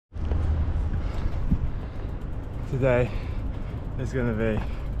Today is going to be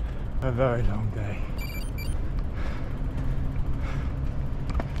a very long day.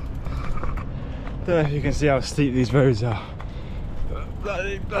 Don't know if you can see how steep these roads are.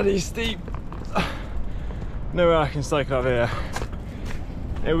 Bloody steep. No way I can cycle up here.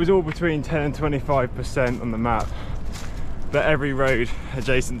 It was all between 10 and 25% on the map, but every road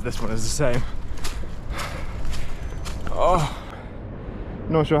adjacent to this one is the same. Oh,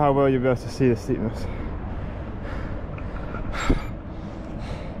 not sure how well you'll be able to see the steepness.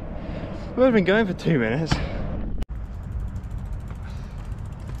 We've been going for 2 minutes.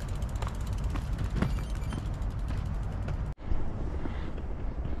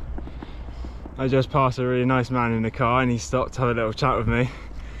 I just passed a really nice man in the car and he stopped to have a little chat with me.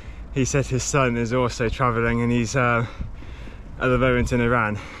 He said his son is also travelling and he's at the moment in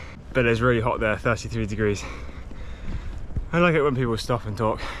Iran, but it's really hot there, 33 degrees. I like it when people stop and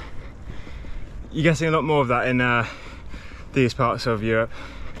talk. You're getting a lot more of that in these parts of Europe.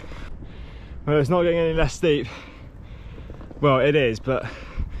 Well, it's not getting any less steep. Well, it is, but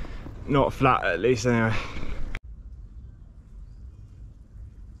not flat at least anyway.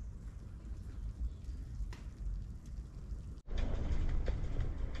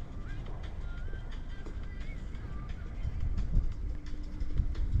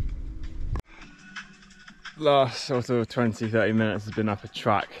 Last sort of 20-30 minutes has been up a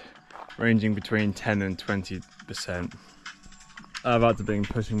track ranging between 10 and 20%. I've had to be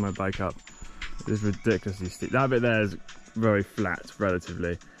pushing my bike up. It's ridiculously steep. That bit there is very flat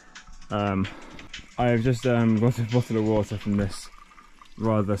relatively. I have just got a bottle of water from this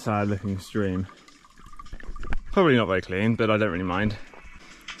rather sad looking stream. Probably not very clean, but I don't really mind.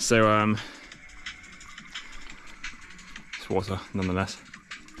 So it's water nonetheless.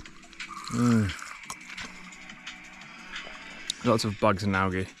 Lots of bugs and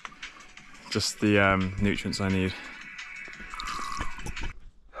algae, just the nutrients I need.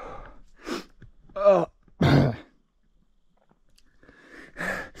 Oh.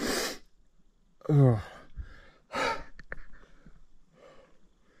 Oh.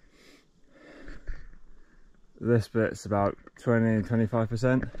 This bit's about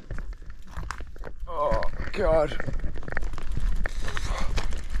 20-25%. Oh god.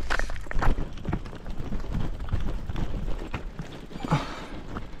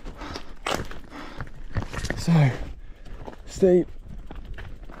 So steep.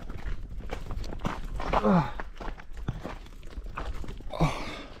 Oh. Oh.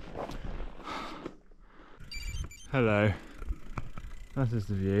 Hello, that is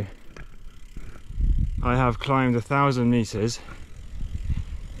the view. I have climbed 1,000 meters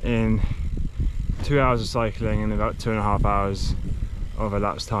in 2 hours of cycling and about 2.5 hours of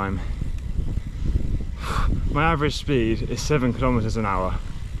elapsed time. My average speed is 7 kilometers an hour.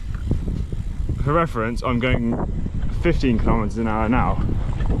 For reference, I'm going 15 kilometers an hour now.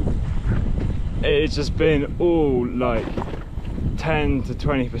 It's just been all like 10 to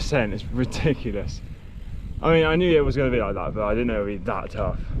 20%. It's ridiculous. I mean, I knew it was going to be like that, but I didn't know it would be that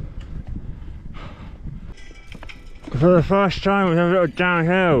tough. For the first time, we have a little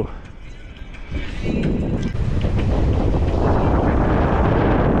downhill.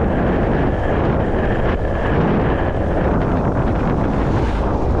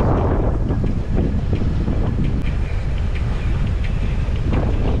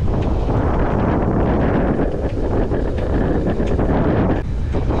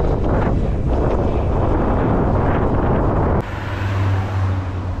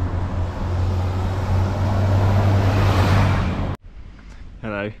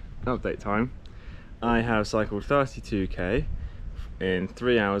 Update time. I have cycled 32k in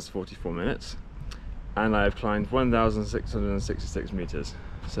 3 hours 44 minutes and I have climbed 1,666 meters,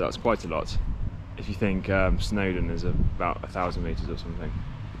 so that's quite a lot if you think Snowdon is about 1,000 meters or something.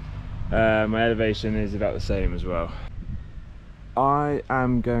 My elevation is about the same as well. I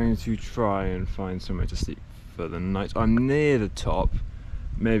am going to try and find somewhere to sleep for the night. I'm near the top,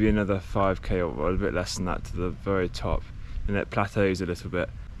 maybe another 5k or a bit less than that to the very top, and it plateaus a little bit.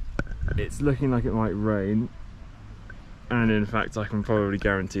 It's looking like it might rain, and in fact I can probably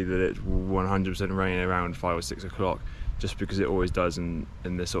guarantee that it will 100% rain around 5 or 6 o'clock, just because it always does in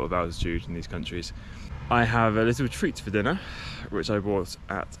this sort of altitude in these countries. I have a little treat for dinner, which I bought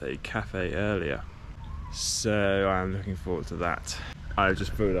at a cafe earlier, so I'm looking forward to that. I've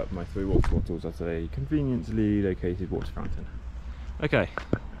just filled up my 3 water bottles at a conveniently located water fountain. Okay,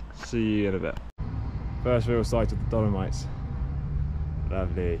 see you in a bit. First real sight of the Dolomites.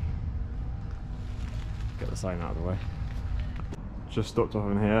 Lovely. Get the sign out of the way. Just stopped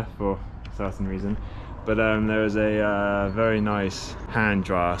off in here for a certain reason. But there was a very nice hand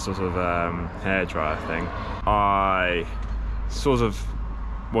dryer, sort of hair dryer thing. I sort of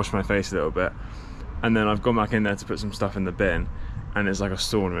washed my face a little bit, and then I've gone back in there to put some stuff in the bin, and it's like a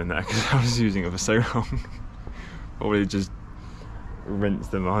sauna in there because I was using it for so long. Probably just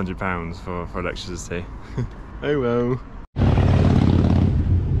rinsed them £100 for electricity. Oh well.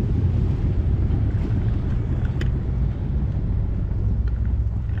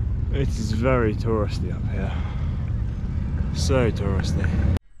 It is very touristy up here. So touristy.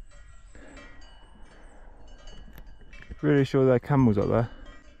 Really sure there are camels up there.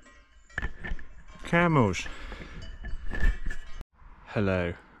 Camels!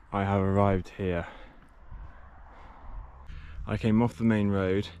 Hello, I have arrived here. I came off the main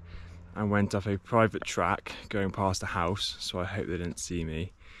road and went up a private track going past a house, so I hope they didn't see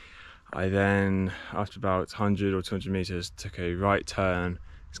me. I then, after about 100 or 200 meters, took a right turn.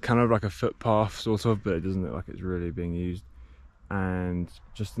 It's kind of like a footpath, sort of, but it doesn't look like it's really being used. And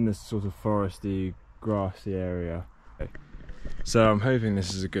just in this sort of foresty, grassy area. So I'm hoping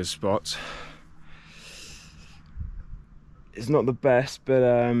this is a good spot. It's not the best, but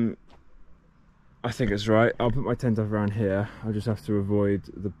I think it's right. I'll put my tent up around here. I'll just have to avoid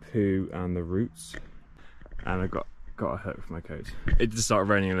the poo and the roots. And I got a hook for my coat. It did start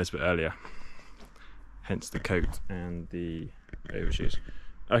raining a little bit earlier, hence the coat and the overshoes.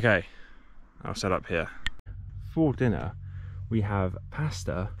 Okay, I'll set up here. For dinner, we have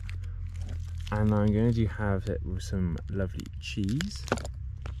pasta, and I'm going to have it with some lovely cheese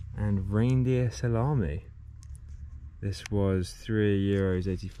and reindeer salami. This was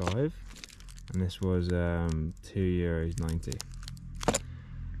 €3.85, and this was €2.90.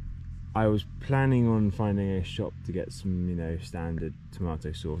 I was planning on finding a shop to get some, you know, standard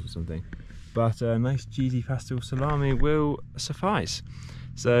tomato sauce or something, but a nice cheesy pasta with salami will suffice.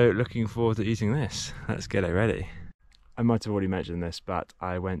 So looking forward to eating this. Let's get it ready. I might have already mentioned this, but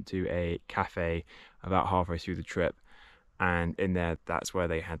I went to a cafe about halfway through the trip, and in there, that's where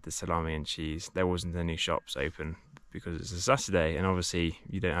they had the salami and cheese. There wasn't any shops open because it's a Saturday, and obviously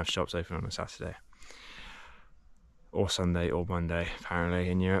you don't have shops open on a Saturday. Or Sunday or Monday, apparently,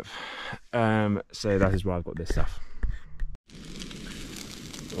 in Europe. So that is why I've got this stuff.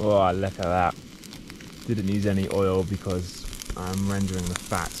 Oh, look at that. Didn't use any oil because I'm rendering the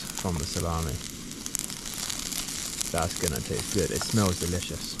fat from the salami. That's gonna taste good. It smells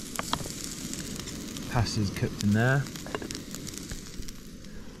delicious. Pasta's cooked in there.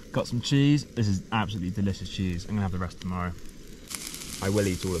 Got some cheese. This is absolutely delicious cheese. I'm gonna have the rest tomorrow. I will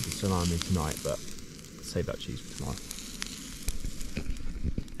eat all of the salami tonight, but save that cheese for tomorrow.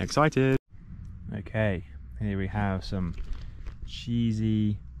 Excited! Okay, here we have some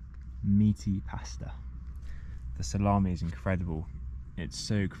cheesy, meaty pasta. The salami is incredible. It's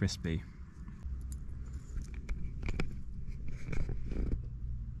so crispy.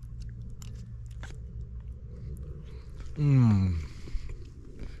 Mmm.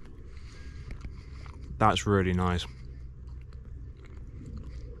 That's really nice.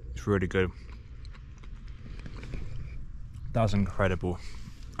 It's really good. That's incredible.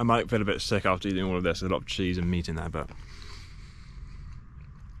 I might feel a bit sick after eating all of this. There's a lot of cheese and meat in there, but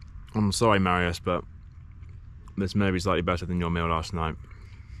I'm sorry, Marius, but this may be slightly better than your meal last night.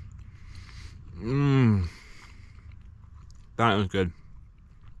 Mmm. That was good.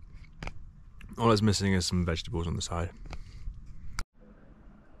 All it's missing is some vegetables on the side.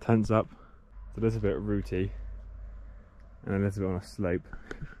 Tent's up. It's a little bit rooty and a little bit on a slope.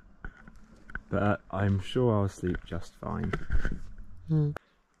 But I'm sure I'll sleep just fine.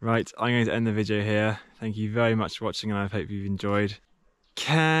 Right, I'm going to end the video here. Thank you very much for watching, and I hope you've enjoyed.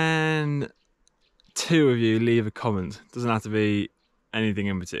 Can 2 of you leave a comment? Doesn't have to be anything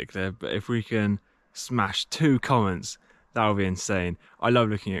in particular, but if we can smash 2 comments, that would be insane. I love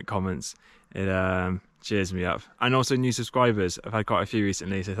looking at comments. It cheers me up. And also new subscribers. I've had quite a few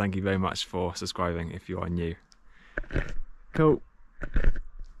recently, so thank you very much for subscribing if you are new. Cool.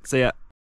 See ya.